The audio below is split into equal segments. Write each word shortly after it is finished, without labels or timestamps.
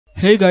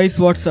Hey guys,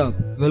 what's up?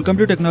 Welcome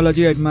to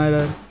Technology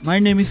Admirer. My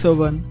name is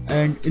Sovan,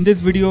 and in this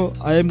video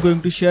I am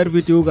going to share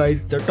with you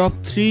guys the top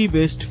 3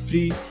 best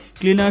free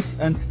cleaners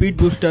and speed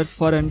boosters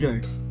for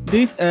Android.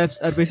 These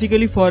apps are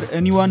basically for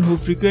anyone who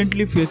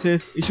frequently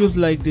faces issues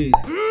like this.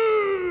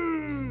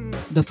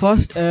 The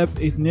first app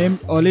is named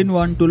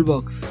AllinOne Tool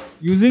Box.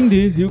 Using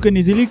this, you can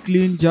easily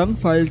clean junk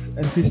files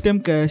and system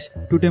cache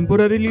to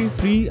temporarily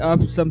free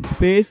up some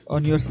space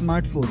on your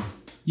smartphone.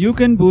 You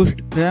can boost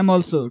RAM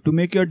also to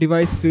make your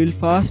device feel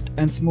fast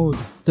and smooth.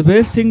 The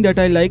best thing that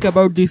I like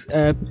about this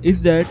app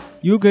is that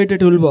you get a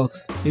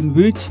toolbox in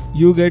which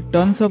you get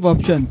tons of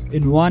options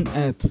in one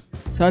app,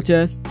 such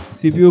as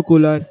CPU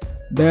cooler,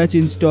 batch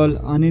install,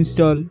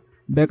 uninstall,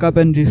 backup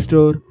and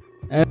restore,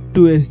 app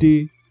to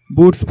SD,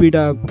 boot speed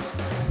up,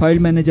 file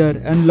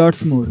manager and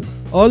lots more.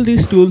 All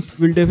these tools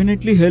will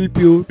definitely help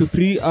you to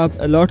free up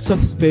a lots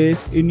of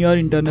space in your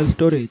internal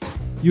storage.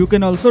 You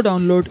can also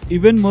download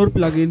even more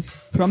plugins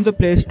from the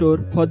Play Store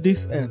for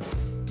this app,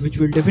 which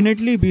will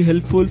definitely be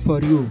helpful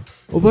for you.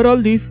 Overall,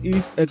 this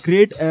is a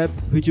great app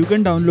which you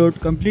can download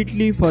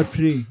completely for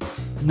free.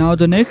 Now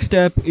the next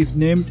app is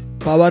named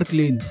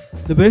PowerClean.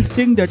 The best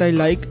thing that I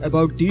like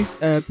about this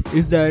app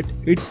is that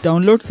its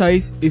download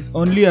size is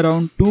only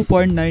around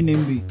 2.9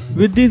 MB.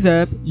 With this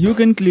app, you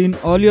can clean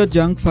all your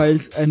junk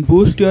files and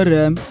boost your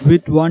RAM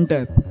with one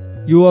tap.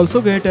 You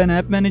also get an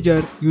app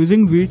manager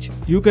using which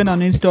you can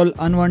uninstall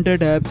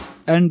unwanted apps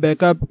and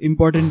backup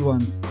important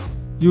ones.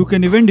 You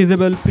can even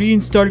disable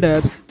pre-installed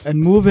apps and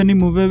move any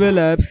movable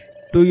apps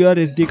to your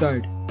SD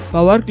card.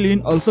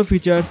 PowerClean also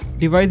features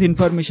device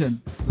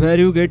information, where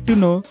you get to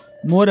know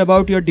more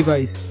about your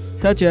device,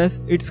 such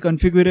as its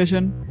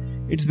configuration,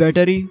 its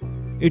battery,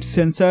 its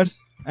sensors,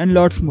 and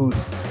lots more.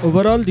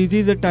 Overall, this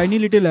is a tiny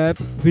little app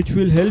which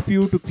will help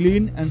you to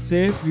clean and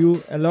save you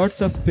a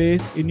lots of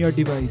space in your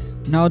device.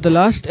 Now the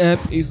last app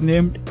is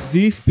named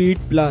ZSpeed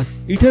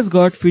Plus. It has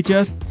got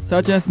features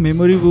such as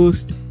memory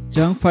boost,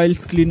 junk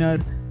files cleaner,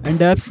 and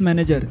apps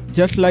manager,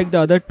 just like the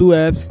other two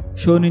apps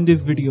shown in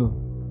this video.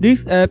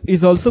 This app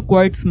is also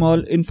quite small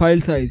in file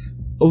size.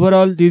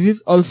 Overall, this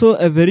is also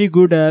a very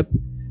good app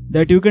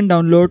that you can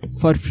download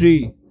for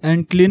free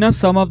and clean up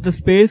some of the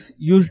space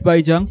used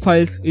by junk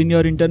files in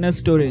your internal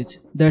storage.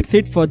 That's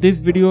it for this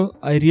video.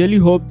 I really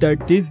hope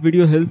that this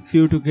video helps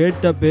you to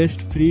get the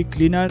best free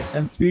cleaner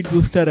and speed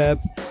booster app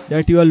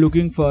that you are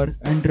looking for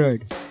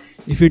Android.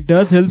 If it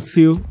does helps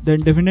you,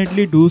 then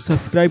definitely do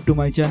subscribe to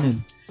my channel.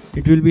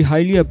 It will be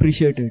highly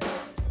appreciated.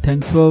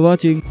 Thanks for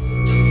watching.